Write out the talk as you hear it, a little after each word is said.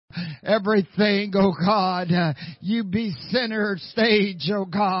everything, oh God. You be center stage, oh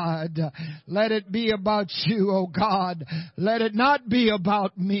God. Let it be about you, oh God. Let it not be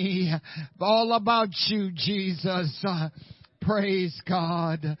about me. All about you, Jesus. Praise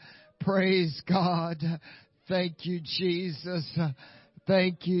God. Praise God. Thank you, Jesus.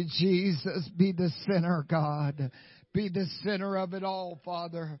 Thank you, Jesus. Be the center, God. Be the center of it all,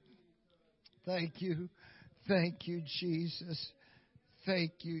 Father. Thank you. Thank you, Jesus.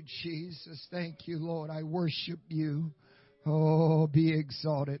 Thank you, Jesus. Thank you, Lord. I worship you. Oh, be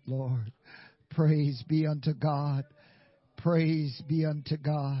exalted, Lord. Praise be unto God. Praise be unto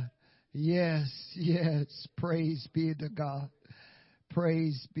God. Yes, yes. Praise be to God.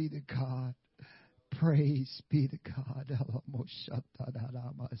 Praise be to God. Praise be to God.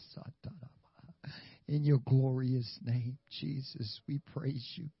 In your glorious name, Jesus, we praise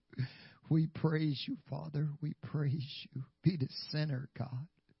you. We praise you, Father. We praise you. Be the center, God.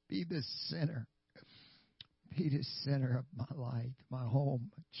 Be the center. Be the center of my life, my home,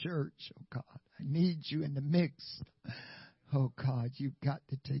 my church, oh God. I need you in the mix. Oh God, you've got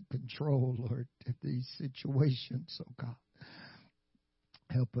to take control, Lord, of these situations, oh God.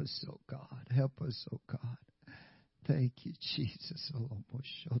 Help us, oh God. Help us, oh God. Thank you, Jesus.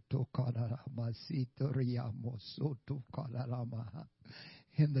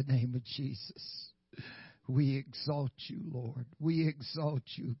 In the name of Jesus, we exalt you, Lord. We exalt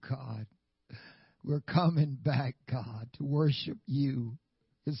you, God. We're coming back, God, to worship you.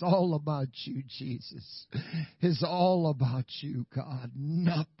 It's all about you, Jesus. It's all about you, God.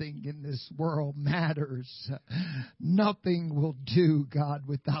 Nothing in this world matters. Nothing will do, God,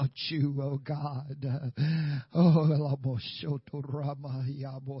 without you, oh God.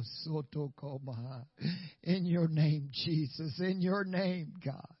 In your name, Jesus. In your name,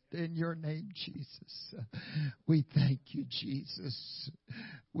 God. In your name, Jesus. We thank you, Jesus.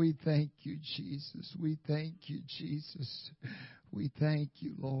 We thank you, Jesus. We thank you, Jesus. We thank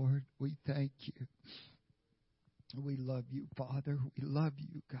you, Lord. We thank you. We love you, Father. We love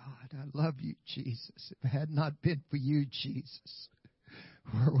you, God. I love you, Jesus. If it had not been for you, Jesus,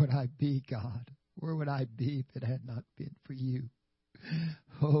 where would I be, God? Where would I be if it had not been for you?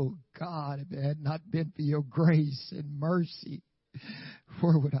 Oh, God, if it had not been for your grace and mercy,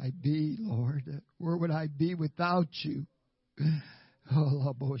 where would I be, Lord? Where would I be without you? I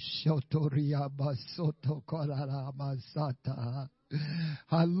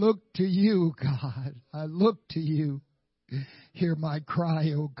look to you, God. I look to you. Hear my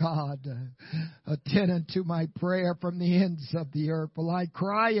cry, O God. Attend unto my prayer from the ends of the earth. Will I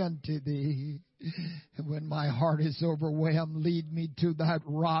cry unto thee? And when my heart is overwhelmed, lead me to that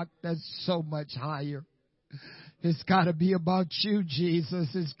rock that's so much higher. It's got to be about you, Jesus.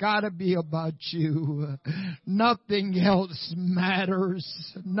 It's got to be about you. Nothing else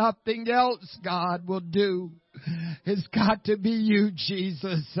matters. Nothing else, God, will do. It's got to be you,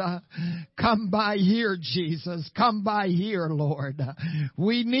 Jesus. Come by here, Jesus. Come by here, Lord.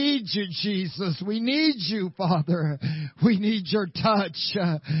 We need you, Jesus. We need you, Father. We need your touch.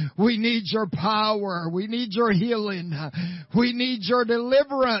 We need your power. We need your healing. We need your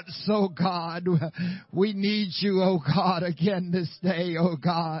deliverance, oh God. We need you, oh God, again this day, oh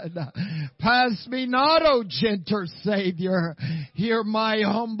God. Pass me not, oh gentle Savior. Hear my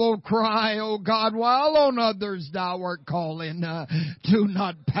humble cry, oh God, while on others thou art calling. Do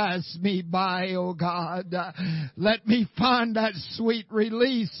not pass me by, oh God. Let me find that sweet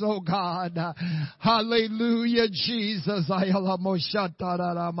release, oh God. Hallelujah, Jesus.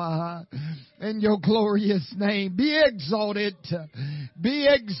 In your glorious name, be exalted. Be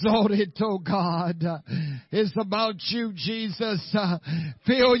exalted, oh God. It's about you, Jesus.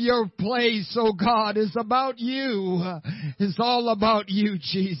 Fill your place, oh God. It's about you. It's all about you,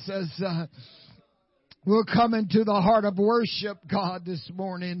 Jesus. We're coming to the heart of worship, God, this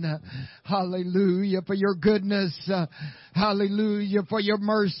morning. Hallelujah for your goodness. Hallelujah for your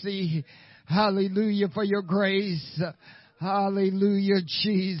mercy. Hallelujah for your grace. Hallelujah,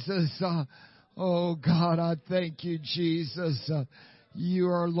 Jesus. Oh, God, I thank you, Jesus. You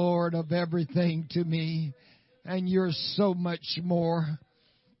are Lord of everything to me, and you're so much more.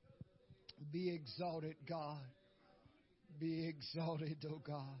 Be exalted, God. Be exalted, oh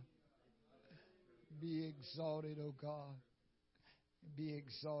God. Be exalted, O God. Be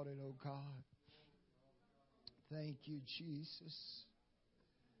exalted, O God. Thank you, Jesus.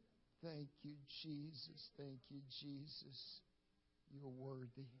 Thank you, Jesus. Thank you, Jesus. You're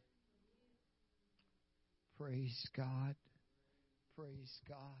worthy. Praise God. Praise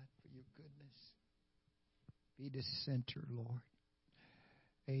God for your goodness. Be the center, Lord.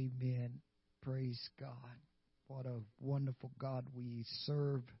 Amen. Praise God. What a wonderful God we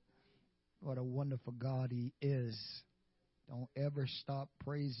serve. What a wonderful God He is. Don't ever stop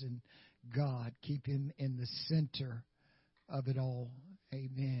praising God. Keep Him in the center of it all.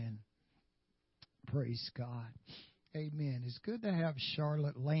 Amen. Praise God. Amen. It's good to have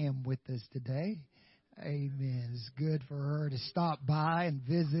Charlotte Lamb with us today. Amen. It's good for her to stop by and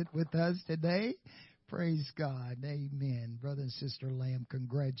visit with us today. Praise God. Amen. Brother and Sister Lamb,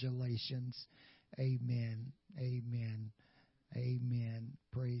 congratulations. Amen. Amen. Amen.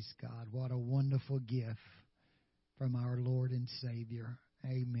 Praise God. What a wonderful gift from our Lord and Savior.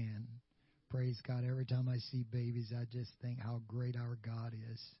 Amen. Praise God. Every time I see babies, I just think how great our God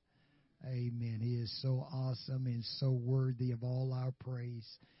is. Amen. He is so awesome and so worthy of all our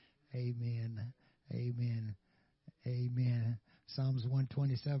praise. Amen. Amen. Amen. Psalms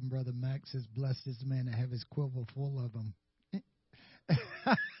 127, Brother Max says, blessed is the man that have his quiver full of them.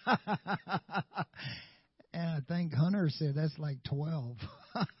 And I think Hunter said that's like 12.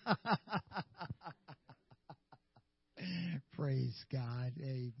 Praise God.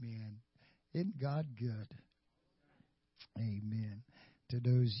 Amen. Isn't God good? Amen. To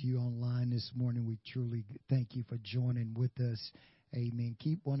those of you online this morning, we truly thank you for joining with us. Amen.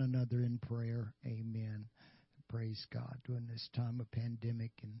 Keep one another in prayer. Amen. Praise God during this time of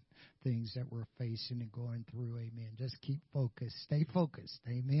pandemic and things that we're facing and going through. Amen. Just keep focused. Stay focused.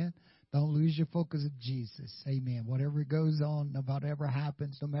 Amen. Don't lose your focus of Jesus. Amen. Whatever goes on, whatever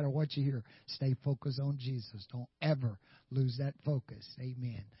happens, no matter what you hear, stay focused on Jesus. Don't ever lose that focus.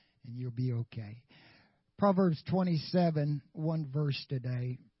 Amen. And you'll be okay. Proverbs 27, one verse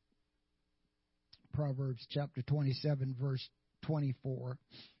today. Proverbs chapter 27, verse 24.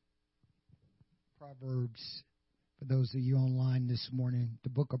 Proverbs, for those of you online this morning, the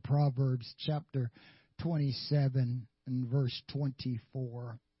book of Proverbs chapter 27 and verse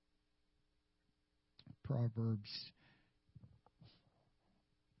 24. Proverbs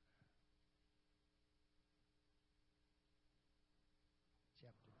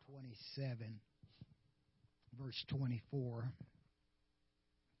chapter 27, verse 24.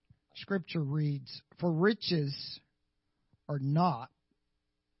 Scripture reads, for riches are not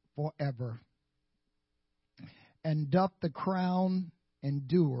forever, and doth the crown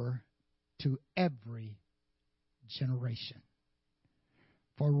endure to every generation.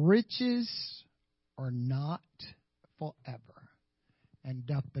 For riches are not forever, and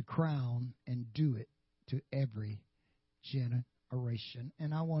doth the crown endure it to every generation.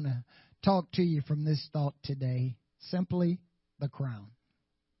 And I want to talk to you from this thought today, simply the crown.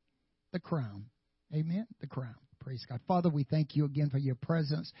 The crown. Amen? The crown. Praise God. Father, we thank you again for your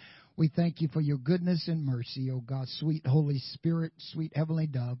presence. We thank you for your goodness and mercy, oh God. Sweet Holy Spirit, sweet Heavenly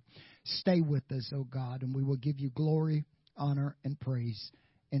Dove, stay with us, oh God, and we will give you glory, honor, and praise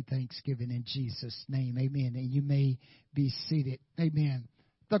and thanksgiving in Jesus' name. Amen. And you may be seated. Amen.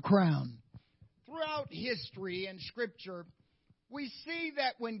 The crown. Throughout history and Scripture, we see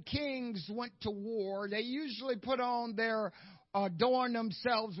that when kings went to war, they usually put on adorn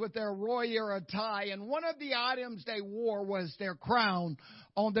themselves with their royal attire. And one of the items they wore was their crown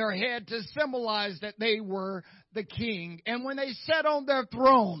on their head to symbolize that they were the king. And when they sat on their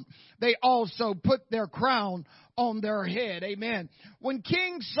throne, they also put their crown on their head. Amen. When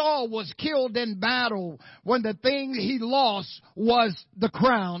King Saul was killed in battle, when the thing he lost was the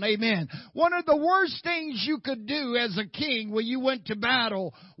crown. Amen. One of the worst things you could do as a king when you went to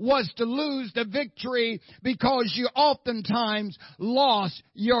battle was to lose the victory, because you oftentimes lost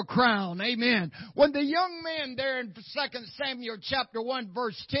your crown. Amen. When the young man there in 2 Samuel chapter 1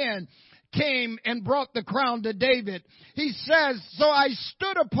 verse 10 came and brought the crown to David, he says, so I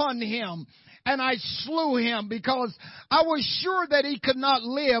stood upon him and I slew him, because I was sure that he could not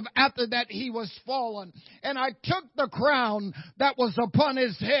live after that he was fallen. And I took the crown that was upon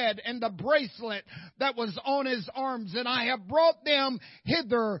his head and the bracelet that was on his arms, and I have brought them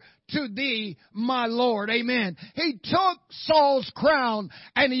hither to thee, my Lord. Amen. He took Saul's crown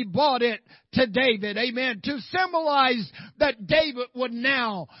and he brought it to David. Amen. To symbolize that David would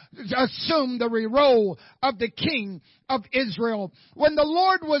now assume the role of the king of Israel. When the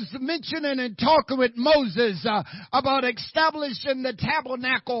Lord was mentioning and talking with Moses about establishing the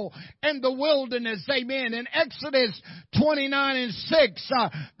tabernacle in the wilderness, amen, in Exodus 29 and 6,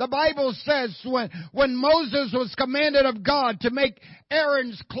 the Bible says when Moses was commanded of God to make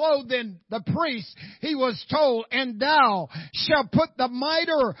Aaron's clothing, the priest, he was told, and thou shalt put the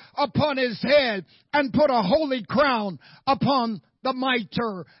mitre upon his head and put a holy crown upon the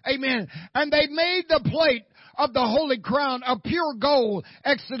mitre. Amen. And they made the plate of the holy crown of pure gold,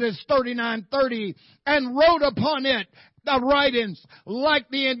 Exodus 39:30, and wrote upon it the writings like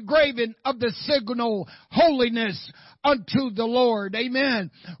the engraving of the signal holiness unto the Lord.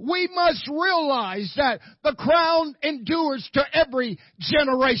 Amen. We must realize that the crown endures to every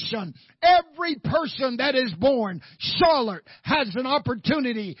generation. Every person that is born, Charlotte, has an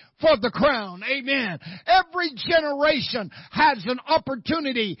opportunity for the crown. Amen. Every generation has an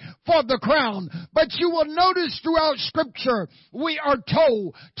opportunity for the crown. But you will notice throughout Scripture, we are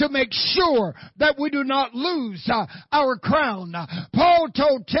told to make sure that we do not lose our crown. Paul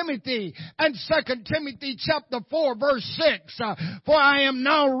told Timothy in 2 Timothy chapter 4 verse 6, for I am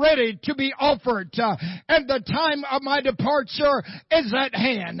now ready to be offered, and the time of my departure is at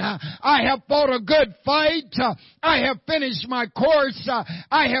hand. I have fought a good fight. I have finished my course.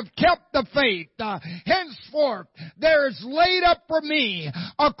 I have kept the faith. Henceforth, there is laid up for me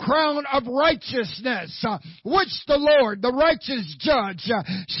a crown of righteousness, which the Lord, the righteous judge,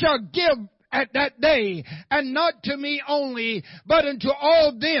 shall give at that day, and not to me only, but unto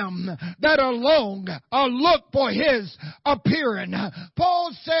all them that look for his appearing.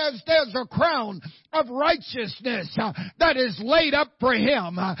 Paul says there's a crown of righteousness that is laid up for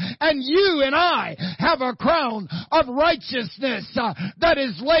him. And you and I have a crown of righteousness that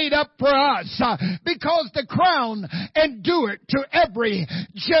is laid up for us, because the crown endured to every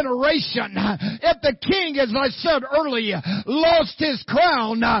generation. If the king, as I said earlier, lost his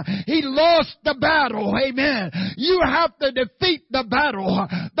crown, he lost the battle. Amen. You have to defeat the battle.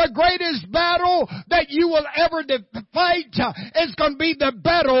 The greatest battle that you will ever fight is going to be the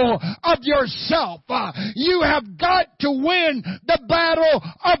battle of yourself. You have got to win the battle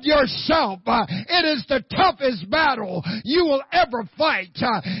of yourself. It is the toughest battle you will ever fight.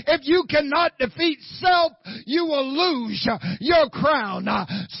 If you cannot defeat self, you will lose your crown.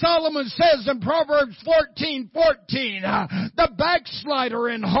 Solomon says in Proverbs 14:14, the backslider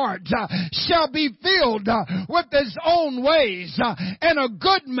in heart shall be filled with his own ways, and a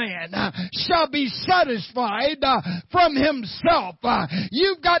good man shall be satisfied from himself.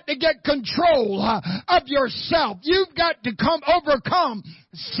 You've got to get control of yourself. You've got to overcome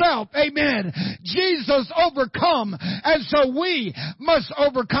self. Amen. Jesus overcome, and so we must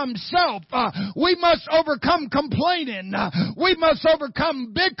overcome self. We must overcome complaining. We must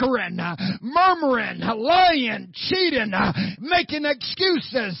overcome bickering, murmuring, lying, cheating, making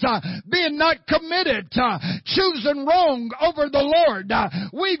excuses, being not committed, choosing wrong over the Lord.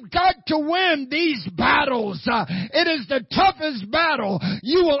 We've got to win these battles. It is the toughest battle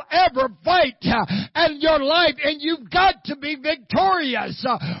you will ever fight in your life, and you've got to be victorious,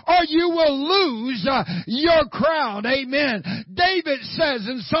 or you will lose your crown. Amen. David says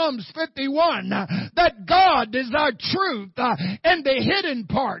in Psalms 51 that God is our truth in the hidden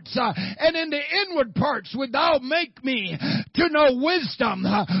parts, and in the inward parts wilt thou make me to know wisdom.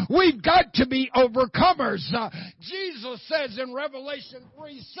 We've got to be overcomers. Jesus says in Revelation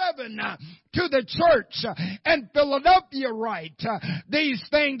 3:7 to the church in Philadelphia, right, these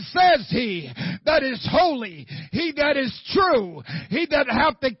things says he that is holy, he that is true, he that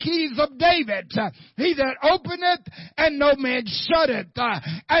hath the keys of David, he that openeth and no man shutteth,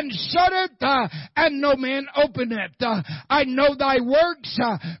 and shutteth and no man openeth. I know thy works.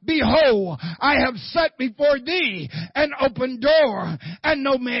 Behold, I have set before thee an open door, and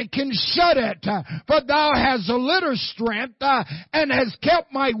no man can shut it. For thou hast a little strength, and hast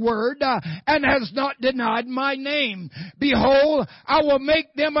kept my word, and hast not denied my name. Behold, I will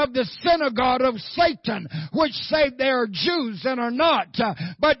make them of the synagogue of Satan, which say they are Jews and are not,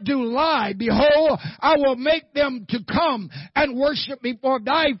 but do lie. Behold, I will make them to come and worship before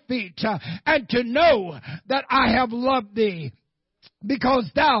thy feet, and to know that I have loved thee. Because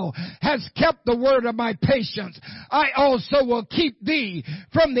thou hast kept the word of my patience, I also will keep thee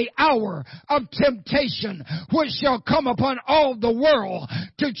from the hour of temptation, which shall come upon all the world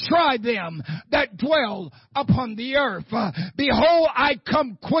to try them that dwell upon the earth. Behold, I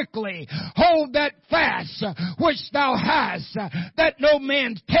come quickly. Hold that fast which thou hast, that no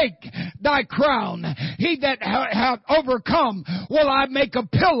man take thy crown. He that hath overcome will I make a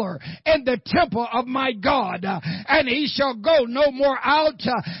pillar in the temple of my God, and he shall go no more out,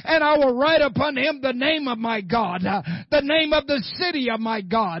 and I will write upon him the name of my God, the name of the city of my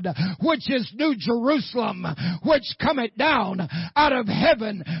God, which is New Jerusalem, which cometh down out of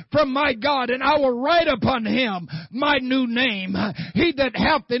heaven from my God, and I will write upon him my new name. He that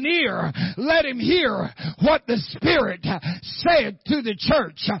hath an ear, let him hear what the Spirit saith to the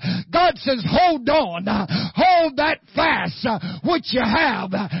church. God says, hold on, hold that fast which you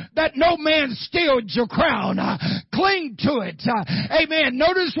have, that no man steals your crown. Cling to it. Amen.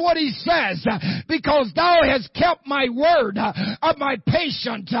 Notice what he says, because thou hast kept my word of my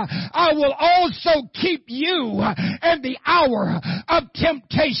patience, I will also keep you in the hour of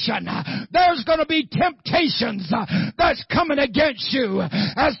temptation. There's going to be temptations that's coming against you.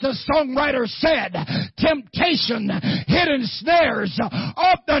 As the songwriter said, temptation, hidden snares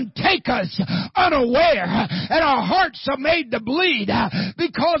often take us unaware, and our hearts are made to bleed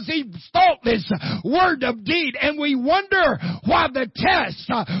because He's thoughtless word of deed, and we wonder why the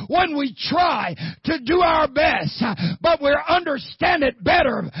test when we try to do our best, but we'll understand it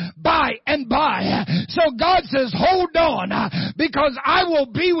better by and by. So God says, hold on, because I will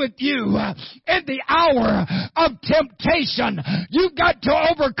be with you in the hour of temptation. You've got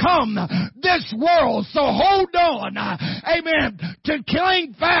to overcome this world, so hold on, amen, to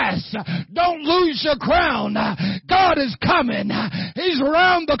cling fast. Don't lose your crown. God is coming. He's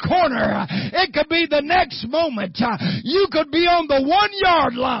around the corner. It could be the next moment. You could be on the 1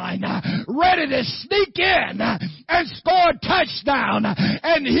 yard line, ready to sneak in and score a touchdown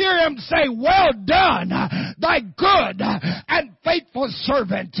and hear Him say, well done, thy good and faithful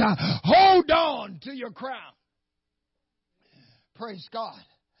servant. Hold on to your crown. Praise God.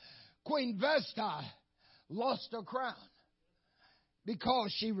 Queen Vesta lost her crown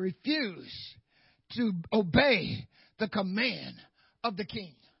because she refused to obey the command of the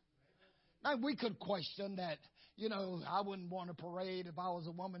king. Now, we could question that, I wouldn't want a parade if I was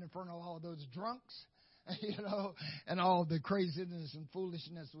a woman in front of all those drunks, and all the craziness and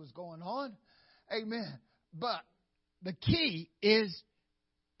foolishness was going on. Amen. But the key is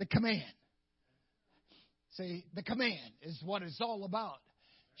the command. See, the command is what it's all about.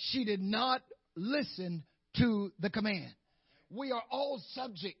 She did not listen to the command. We are all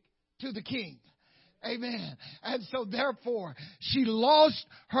subject to the king. Amen. And so therefore, she lost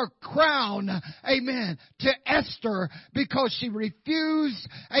her crown, amen, to Esther because she refused,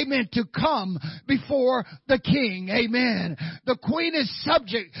 amen, to come before the king. Amen. The queen is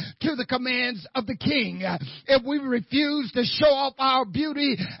subject to the commands of the king. If we refuse to show off our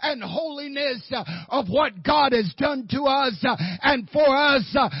beauty and holiness of what God has done to us and for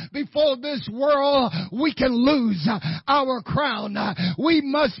us before this world, we can lose our crown. We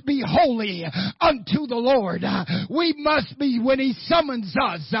must be holy unto the Lord. We must be, when He summons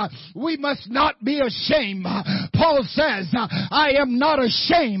us, we must not be ashamed. Paul says, I am not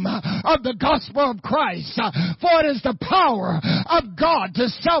ashamed of the gospel of Christ, for it is the power of God to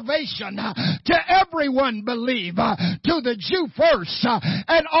salvation to everyone believe, to the Jew first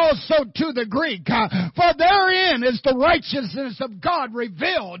and also to the Greek. For therein is the righteousness of God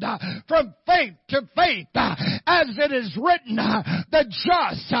revealed from faith to faith, as it is written, the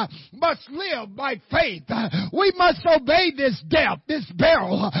just must live by faith. We must obey this death, this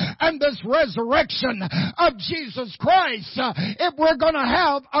burial, and this resurrection of Jesus Christ if we're going to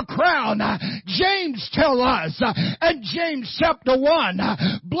have a crown. James tells us in James chapter 1,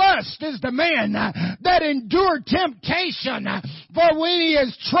 blessed is the man that endured temptation, for when he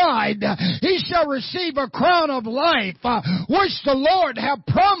is tried, he shall receive a crown of life, which the Lord hath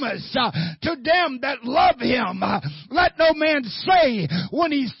promised to them that love Him. Let no man say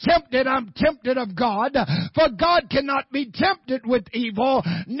when he's tempted, I'm tempted of God, for God cannot be tempted with evil,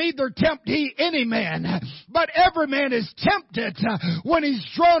 neither tempt He any man. But every man is tempted when he's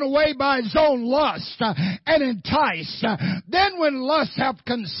drawn away by his own lust and enticed. Then when lust hath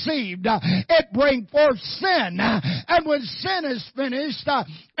conceived, it brings forth sin. And when sin is finished,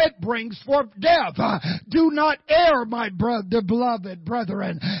 it brings forth death. Do not err, my beloved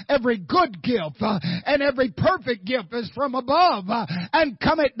brethren. Every good gift and every perfect gift is from above, and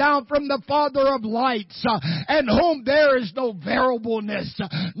cometh down from the Father of lights, and whom there is no variableness,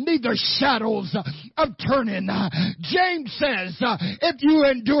 neither shadows of turning. James says, if you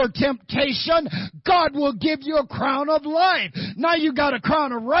endure temptation, God will give you a crown of life. Now you got a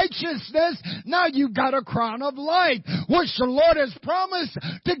crown of righteousness. Now you got a crown of life, which the Lord has promised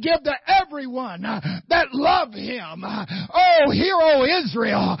to give to everyone that love Him. Oh, hear, O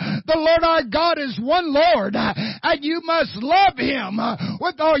Israel, the Lord our God is one Lord, and you must love Him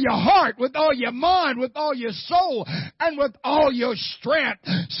with all your heart, with all your mind, with all your soul, and with all your strength.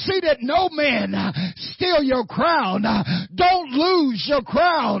 See that no man steal your crown. Don't lose your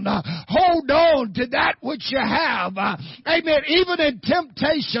crown. Hold on to that which you have. Amen. Even in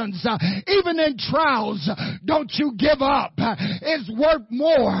temptations, even in trials, don't you give up. It's worth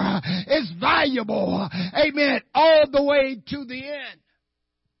more. It's valuable. Amen. All the way to the end.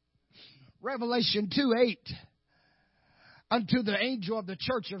 Revelation 2:8. Unto the angel of the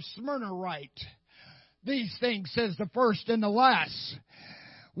church of Smyrna write, these things says the first and the last,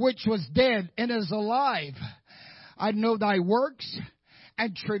 which was dead and is alive. I know thy works,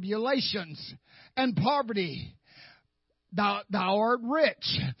 and tribulations and poverty. Thou art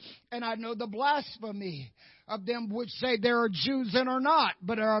rich. And I know the blasphemy of them which say they are Jews and are not,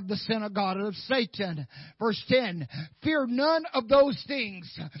 but are of the synagogue of Satan. Verse 10, fear none of those things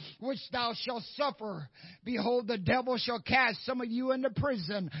which thou shalt suffer. Behold, the devil shall cast some of you into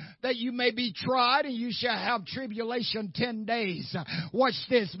prison, that you may be tried, and you shall have tribulation 10 days. Watch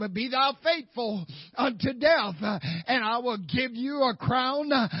this. But be thou faithful unto death, and I will give you a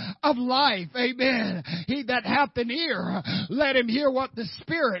crown of life. Amen. He that hath an ear, let him hear what the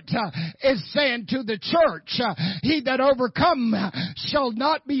Spirit is saying to the church. He that overcome shall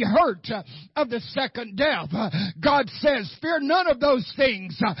not be hurt of the second death. God says, fear none of those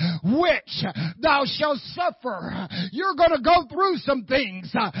things which thou shalt suffer. You're going to go through some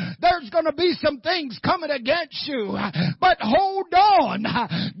things. There's going to be some things coming against you. But hold on.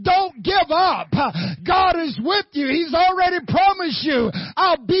 Don't give up. God is with you. He's already promised you,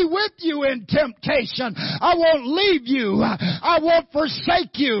 I'll be with you in temptation. I won't leave you. I won't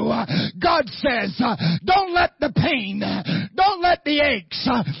forsake you. God says, don't let the pain, don't let the aches,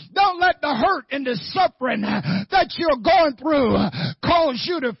 don't let the hurt and the suffering that you're going through cause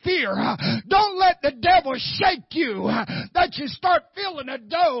you to fear. Don't let the devil shake you that you start feeling as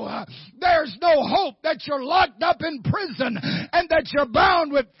though there's no hope, that you're locked up in prison and that you're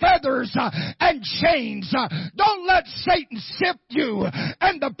bound with feathers and chains. Don't let Satan sift you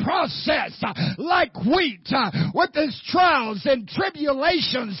in the process like wheat with his trials and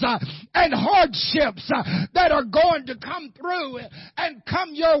tribulations and hardships that are going to come through and come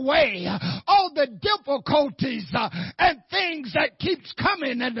your way. All the difficulties and things that keeps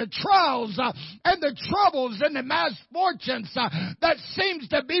coming, and the trials and the troubles and the misfortunes that seems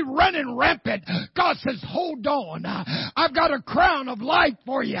to be running rampant. God says, hold on. I've got a crown of life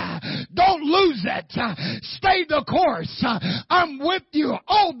for you. Don't lose it. Stay the course. I'm with you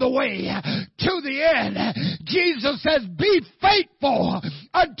all the way to the end. Jesus says, be faithful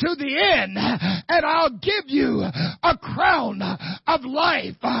unto the end, and I'll give you a crown of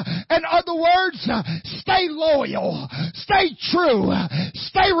life. In other words, stay loyal, stay true,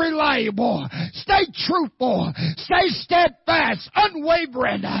 stay reliable, stay truthful, stay steadfast,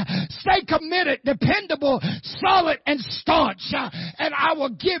 unwavering, stay committed, dependable, solid, and staunch, and I will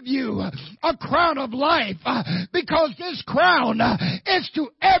give you a crown of life, because this crown is to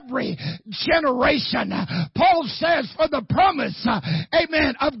every generation. Paul says, for the promise,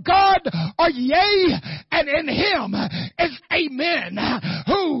 amen, of God are yea, and in him is amen,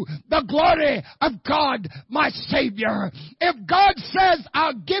 who the glory of God my Savior. If God says,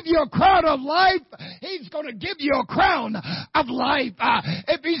 I'll give you a crown of life, he's going to give you a crown of life.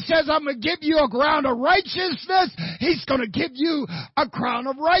 If he says, I'm going to give you a crown of righteousness, he's going to give you a crown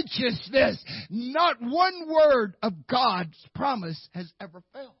of righteousness. Not one word of God's promise has ever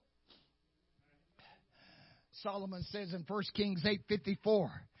failed. Solomon says in 1 Kings 8:54,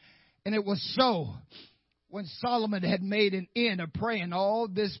 and it was so, when Solomon had made an end of praying all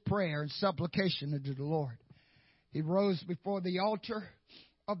this prayer and supplication unto the Lord, he rose before the altar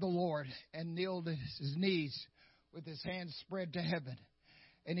of the Lord and kneeled at his knees with his hands spread to heaven.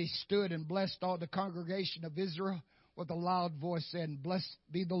 And he stood and blessed all the congregation of Israel with a loud voice, saying, blessed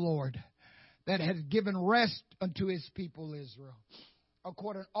be the Lord that hath given rest unto his people Israel,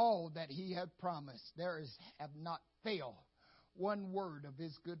 according to all that he had promised. Have not failed one word of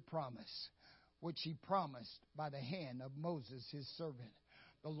his good promise, which he promised by the hand of Moses his servant.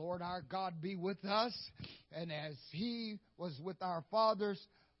 The Lord our God be with us, and as he was with our fathers,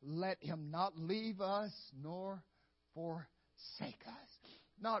 let him not leave us nor forsake us.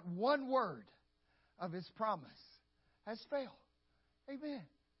 Not one word of his promise has failed. Amen.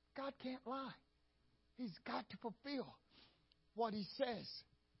 God can't lie. He's got to fulfill what he says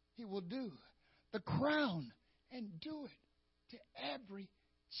he will do. The crown, and do it to every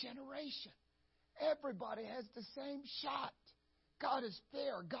generation. Everybody has the same shot. God is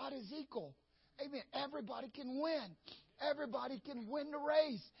fair. God is equal. Amen. Everybody can win. Everybody can win the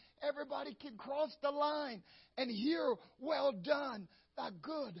race. Everybody can cross the line and hear, well done, thy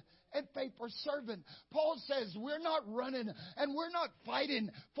good and faithful servant. Paul says we're not running and we're not fighting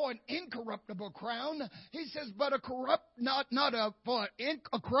for an incorruptible crown. He says, but a corruptible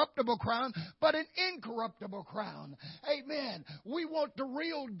crown, but an incorruptible crown. Amen. We want the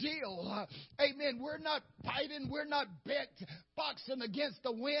real deal. Amen. We're not fighting. We're not boxing against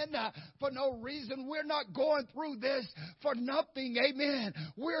the wind for no reason. We're not going through this for nothing. Amen.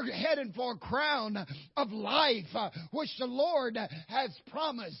 We're heading for a crown of life, which the Lord has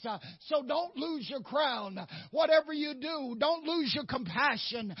promised. So don't lose your crown. Whatever you do, don't lose your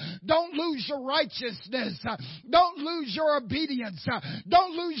compassion. Don't lose your righteousness. Don't lose your obedience.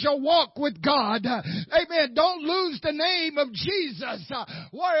 Don't lose your walk with God. Amen. Don't lose the name of Jesus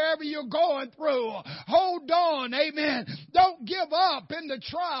wherever you're going through. Hold on. Amen. Don't give up in the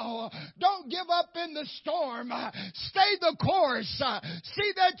trial. Don't give up in the storm. Stay the course.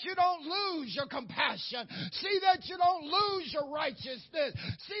 See that you don't lose your compassion. See that you don't lose your righteousness.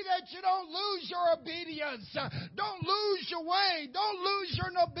 See that you don't lose your obedience. Don't lose your way. Don't lose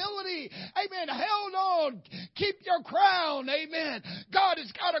your nobility. Amen. Held on. Keep your crown. Amen. God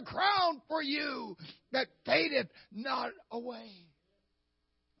has got a crown for you that fadeth not away.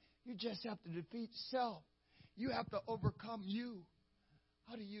 You just have to defeat self. You have to overcome you.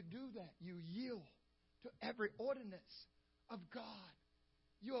 How do you do that? You yield to every ordinance of God.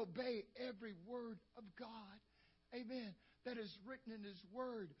 You obey every word of God. Amen. That is written in His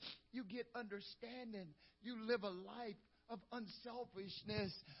Word. You get understanding. You live a life of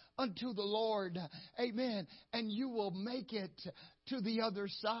unselfishness unto the Lord. Amen. And you will make it to the other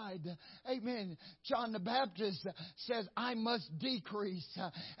side. Amen. John the Baptist says, I must decrease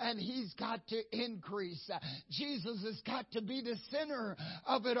and He's got to increase. Jesus has got to be the center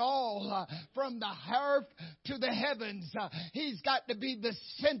of it all. From the earth to the heavens, He's got to be the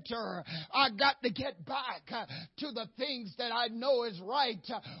center. I got to get back to the things that I know is right.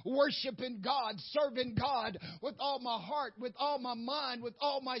 Worshiping God, serving God with all my heart, with all my mind, with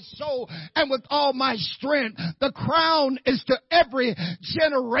all my soul, and with all my strength. The crown is to every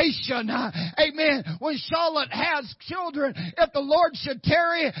generation. Amen. When Charlotte has children, if the Lord should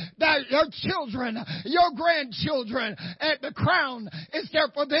tarry, that your children, your grandchildren, and the crown is there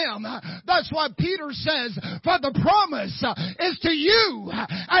for them. That's why Peter says, for the promise is to you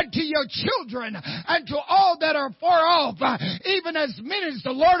and to your children and to all that are far off, even as many as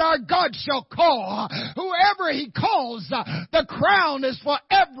the Lord our God shall call. Whoever He calls, the crown is for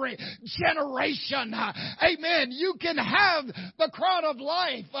every generation. Amen. You can have the crown of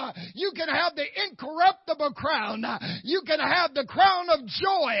life. You can have the incorruptible crown. You can have the crown of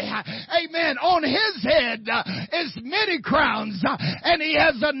joy. Amen. On His head is many crowns, and He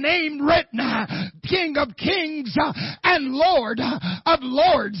has a name written, King of Kings and Lord of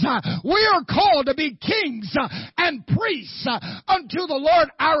Lords. We are called to be kings and priests unto the Lord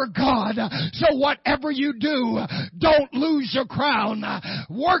our God. So whatever you do, don't lose your crown.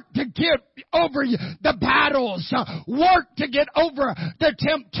 Work to get over the battles. Work to get over the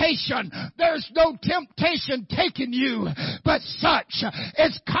temptation. There's no temptation taking you, but such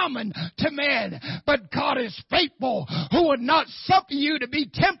is common to man. But God is faithful, who would not suffer you to be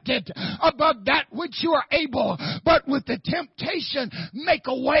tempted above that which you are able, but with the temptation make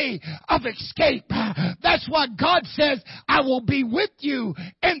a way of escape. That's why God says, I will be with you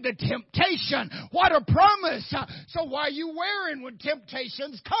in the temptation. What a promise. So why are you wearing when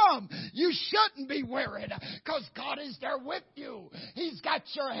temptations come? You shouldn't be wearing, because God is there with you. He's got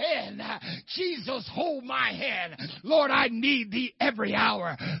your hand. Jesus, hold my hand. Lord, I need Thee every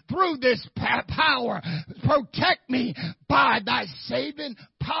hour. Through this power, protect me by Thy saving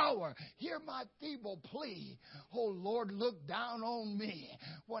power. Hear my feeble plea. Oh Lord, look down on me.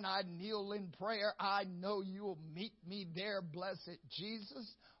 When I kneel in prayer, I know You'll meet me there. Blessed Jesus,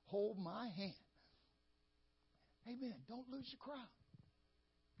 hold my hand. Amen. Don't lose your crown.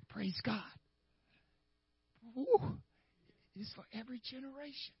 Praise God. Woo. It's for every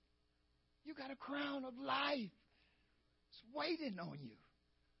generation. You got a crown of life. It's waiting on you.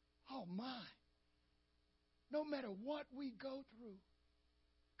 Oh my. No matter what we go through,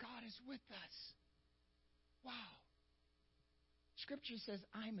 God is with us. Wow. Scripture says,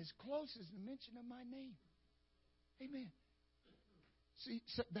 I'm as close as the mention of my name. Amen. See,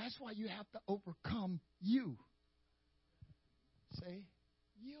 so that's why you have to overcome you. Say,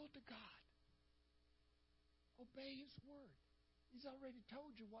 yield to God. Obey His word. He's already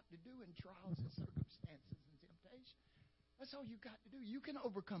told you what to do in trials and circumstances and temptation. That's all you got to do. You can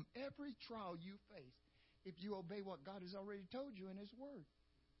overcome every trial you face if you obey what God has already told you in His word.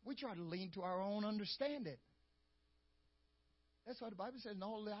 We try to lean to our own understanding. That's why the Bible says, in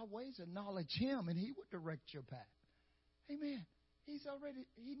all thy ways acknowledge Him, and He will direct your path. Amen. He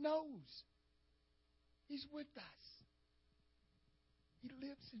knows. He's with us. He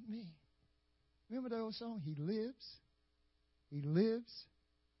lives in me. Remember that old song? He lives. He lives.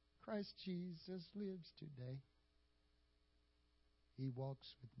 Christ Jesus lives today. He walks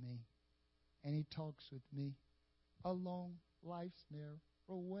with me, and He talks with me along life's narrow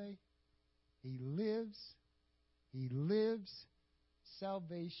way. He lives. He lives.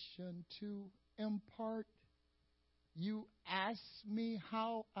 Salvation to impart. You ask me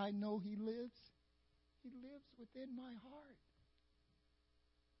how I know He lives? He lives within my heart.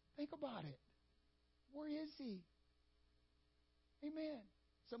 Think about it. Where is He? Amen.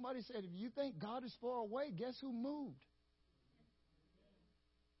 Somebody said, if you think God is far away, guess who moved?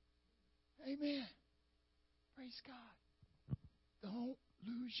 Amen. Praise God. Don't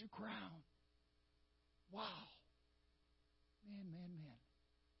lose your crown. Wow. Man.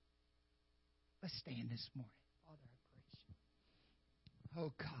 Let's stand this morning. Father, I praise you.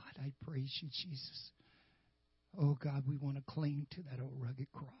 Oh, God, I praise you, Jesus. Oh, God, we want to cling to that old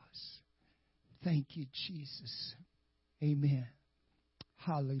rugged cross. Thank you, Jesus. Amen.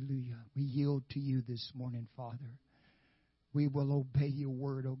 Hallelujah. We yield to you this morning, Father. We will obey your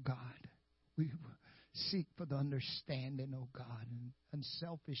word, oh God. We will seek for the understanding, oh God, and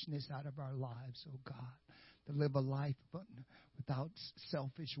unselfishness out of our lives, oh God. To live a life without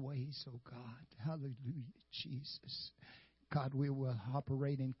selfish ways, oh God. Hallelujah, Jesus. God, we will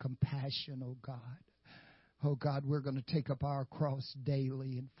operate in compassion, oh God. Oh God, we're going to take up our cross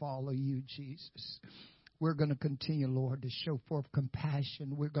daily and follow you, Jesus. We're going to continue, Lord, to show forth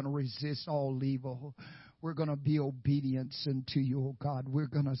compassion. We're going to resist all evil. We're going to be obedient unto you, oh God. We're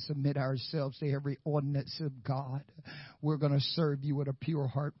going to submit ourselves to every ordinance of God. We're going to serve you with a pure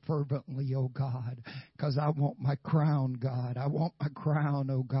heart fervently, oh God, because I want my crown, God. I want my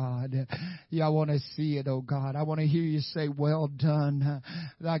crown, oh God. Yeah, I want to see it, oh God. I want to hear you say, well done,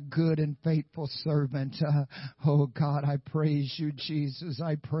 thy good and faithful servant. Oh God, I praise you, Jesus.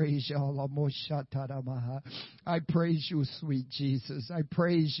 I praise you. I praise you, sweet Jesus. I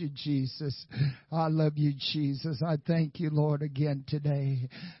praise you, Jesus. I love you, Jesus. I thank you, Lord, again today.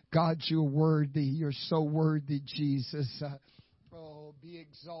 God, you're worthy. You're so worthy, Jesus. Oh, be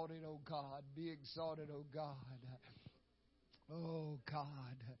exalted, oh God. Be exalted, oh God. Oh God.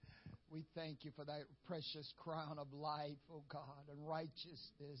 We thank you for that precious crown of life, oh God, and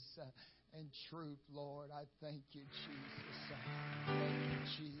righteousness and truth, Lord. I thank you, Jesus.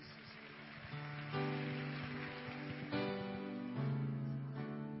 Thank you, Jesus.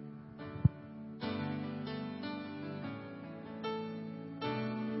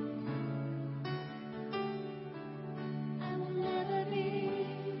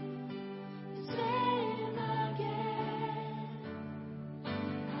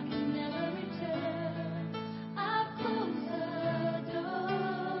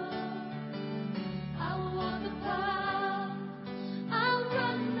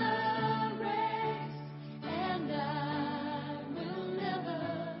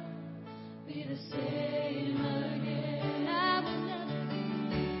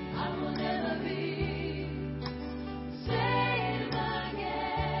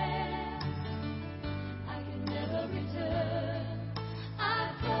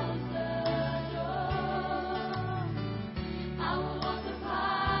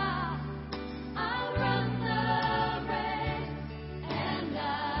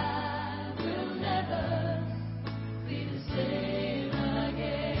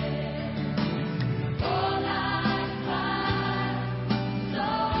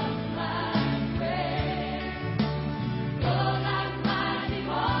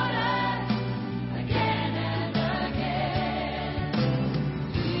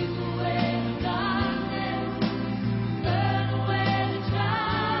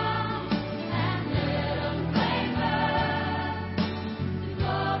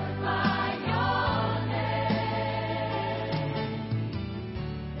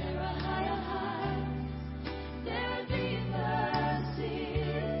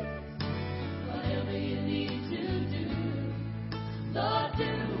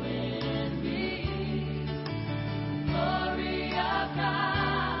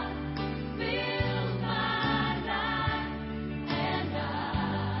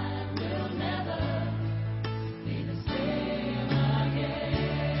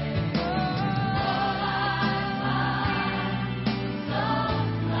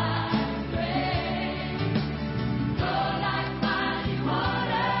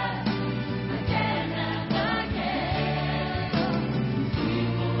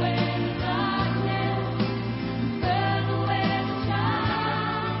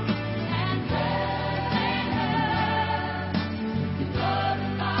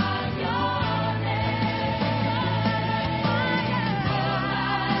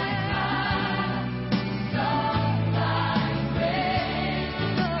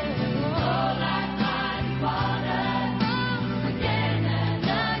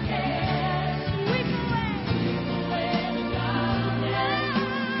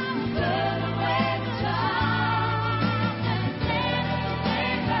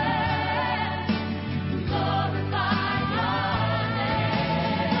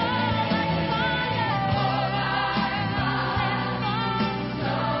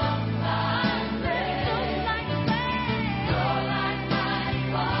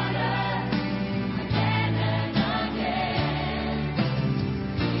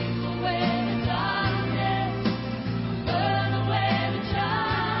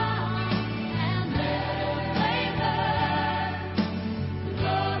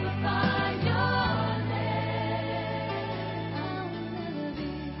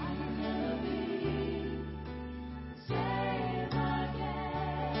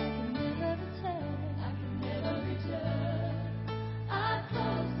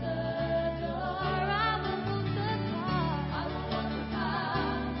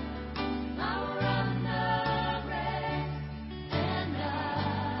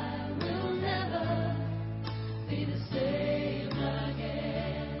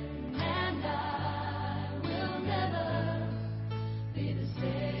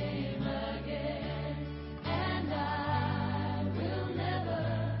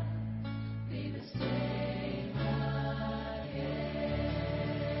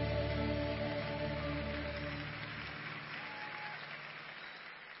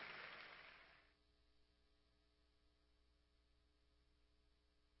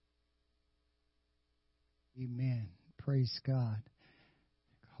 Amen. Praise God.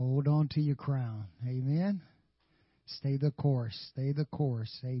 Hold on to your crown. Amen. Stay the course. Stay the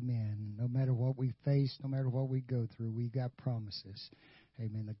course. Amen. No matter what we face, no matter what we go through, we got promises.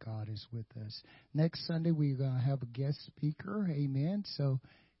 Amen. That God is with us. Next Sunday, we're going to have a guest speaker. Amen. So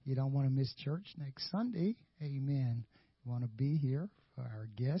you don't want to miss church next Sunday. Amen. You want to be here for our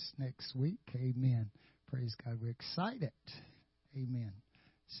guest next week. Amen. Praise God. We're excited. Amen.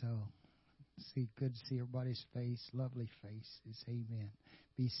 So, good to see everybody's face, lovely faces. Amen.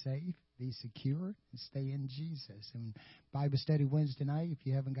 Be safe, be secure, and stay in Jesus. And Bible study Wednesday night. If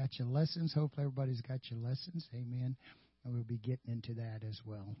you haven't got your lessons, hopefully everybody's got your lessons. Amen. And we'll be getting into that as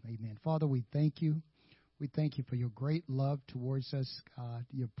well. Amen. Father, we thank you. We thank you for your great love towards us, God,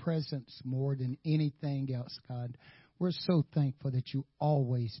 your presence more than anything else, God. We're so thankful that you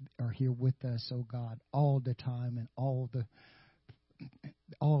always are here with us, oh God, all the time and all the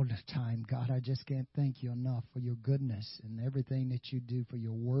time, God. I just can't thank you enough for your goodness and everything that you do, for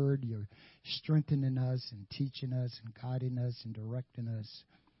your word. You're strengthening us and teaching us and guiding us and directing us.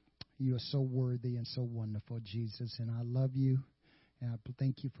 You are so worthy and so wonderful, Jesus, and I love you, and I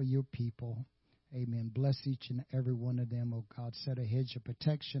thank you for your people. Amen. Bless each and every one of them, oh God. Set a hedge of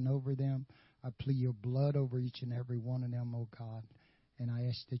protection over them. I plead your blood over each and every one of them, oh God. And I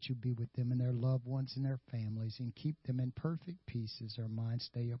ask that you be with them and their loved ones and their families and keep them in perfect peace as their minds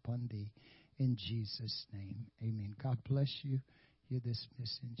stay upon thee. In Jesus' name, amen. God bless you. You're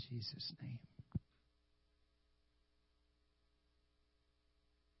dismissed in Jesus' name.